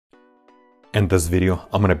In this video,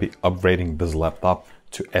 I'm going to be upgrading this laptop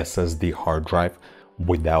to SSD hard drive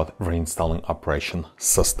without reinstalling operation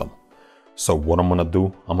system. So what I'm going to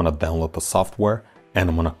do, I'm going to download the software and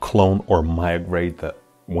I'm going to clone or migrate the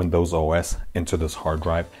Windows OS into this hard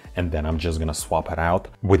drive, and then I'm just going to swap it out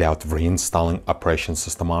without reinstalling operation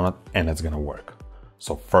system on it, and it's going to work.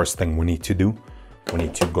 So first thing we need to do, we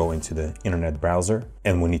need to go into the internet browser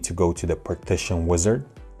and we need to go to the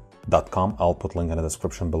partitionwizard.com. I'll put link in the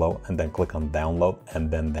description below, and then click on download and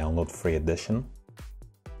then download free edition.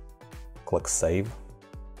 Click save.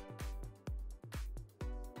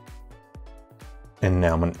 And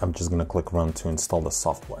now I'm just gonna click run to install the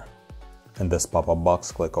software. In this pop-up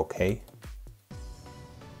box, click OK.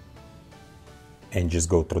 And just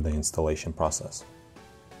go through the installation process.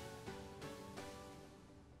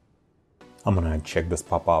 I'm gonna check this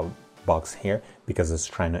pop-up box here because it's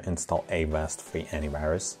trying to install Avast free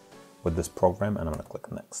antivirus with this program, and I'm gonna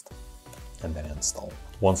click next and then install.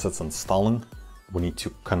 Once it's installing, we need to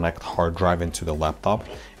connect hard drive into the laptop,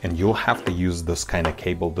 and you'll have to use this kind of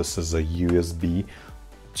cable. This is a USB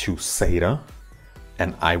to SATA,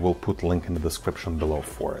 and I will put link in the description below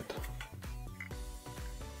for it.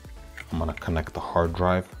 I'm gonna connect the hard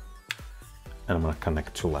drive and I'm gonna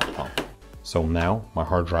connect to laptop. So now my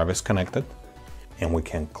hard drive is connected, and we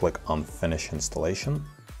can click on finish installation.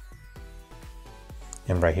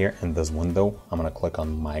 And right here in this window, I'm gonna click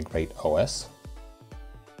on migrate OS.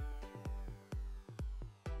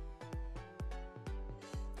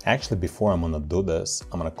 Actually, before I'm gonna do this,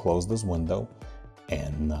 I'm gonna close this window,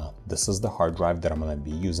 and this is the hard drive that I'm gonna be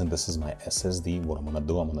using. This is my SSD. What I'm gonna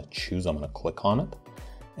do, I'm gonna click on it,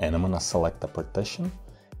 and I'm gonna select the partition,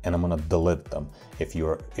 and I'm gonna delete them. If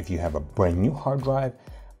you have a brand new hard drive,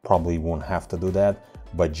 probably won't have to do that,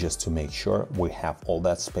 but just to make sure we have all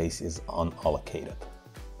that space is unallocated.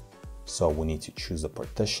 So we need to choose a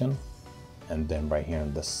partition, and then right here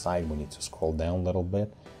on this side, we need to scroll down a little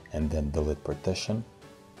bit and then delete partition.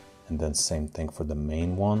 And then same thing for the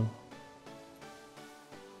main one.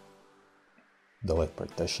 Delete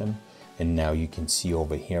partition. And now you can see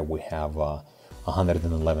over here we have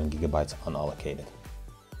 111 gigabytes unallocated.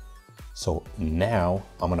 So now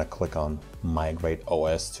I'm gonna click on migrate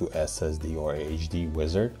OS to SSD or HD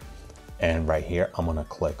wizard. And right here, I'm gonna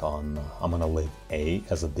click on, I'm gonna leave A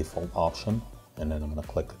as a default option. And then I'm gonna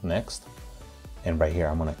click next. And right here,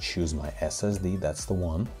 I'm gonna choose my SSD, that's the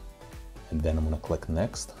one. And then I'm gonna click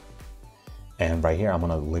next. And right here, I'm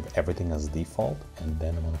gonna leave everything as default, and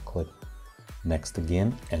then I'm gonna click next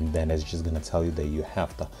again, and then it's just gonna tell you that you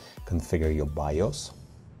have to configure your BIOS,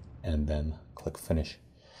 and then click finish.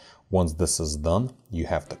 Once this is done, you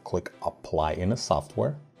have to click apply in the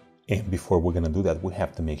software. And before we're gonna do that, we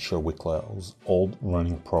have to make sure we close all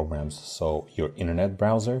running programs. So your internet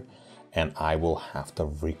browser, and I will have to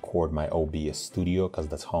record my OBS Studio because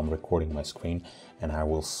that's how I'm recording my screen, and I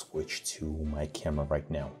will switch to my camera right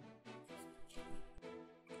now.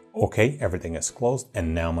 Okay, everything is closed,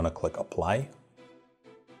 and now I'm gonna click apply.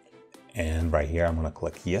 And right here, I'm gonna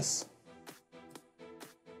click yes.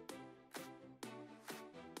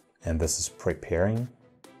 And this is preparing.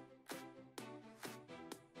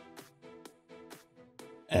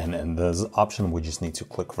 And in this option, we just need to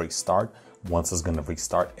click restart. Once it's gonna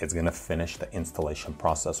restart, it's gonna finish the installation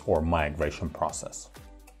process or migration process.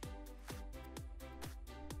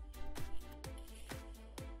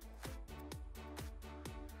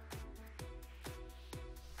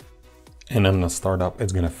 And in the startup,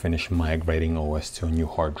 it's gonna finish migrating OS to a new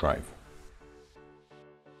hard drive.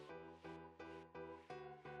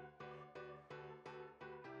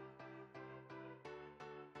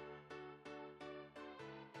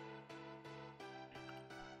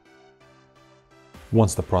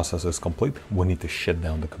 Once the process is complete, we need to shut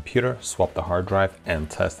down the computer, swap the hard drive, and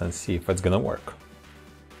test and see if it's gonna work.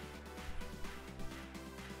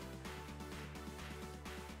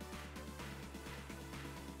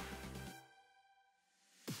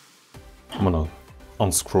 I'm gonna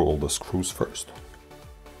unscrew all the screws first.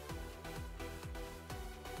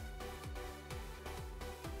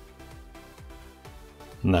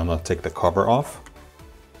 Now I'm gonna take the cover off.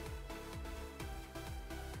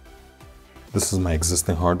 This is my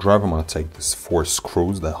existing hard drive. I'm gonna take these 4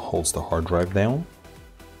 screws that holds the hard drive down.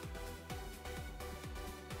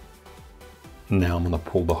 Now I'm gonna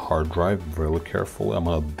pull the hard drive really carefully. I'm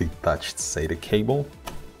gonna detach the SATA cable.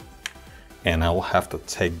 And I will have to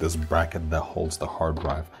take this bracket that holds the hard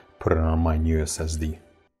drive, put it on my new SSD.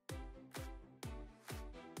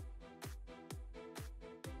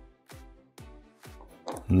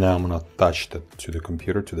 Now I'm gonna attach it to the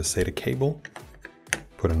computer, to the SATA cable.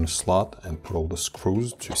 put in a slot and put all the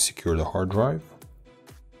screws to secure the hard drive.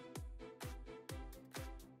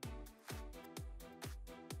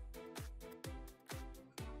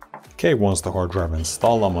 Okay, once the hard drive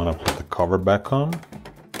installed, I'm gonna put the cover back on.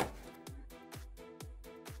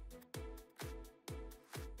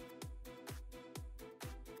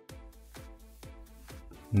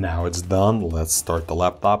 Now it's done, let's start the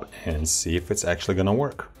laptop and see if it's actually gonna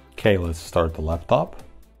work. Okay, let's start the laptop.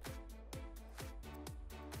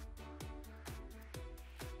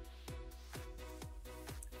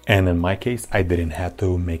 And in my case, I didn't have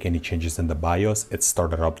to make any changes in the BIOS. It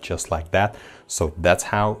started up just like that. So that's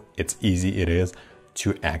how easy it is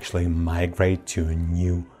to actually migrate to a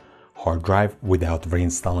new hard drive without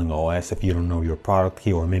reinstalling OS. If you don't know your product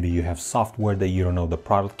key, or maybe you have software that you don't know the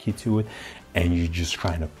product key to it, and you're just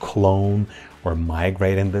trying to clone or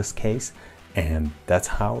migrate in this case. And that's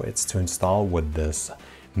how it's to install with this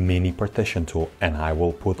mini partition tool. And I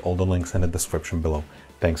will put all the links in the description below.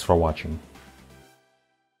 Thanks for watching.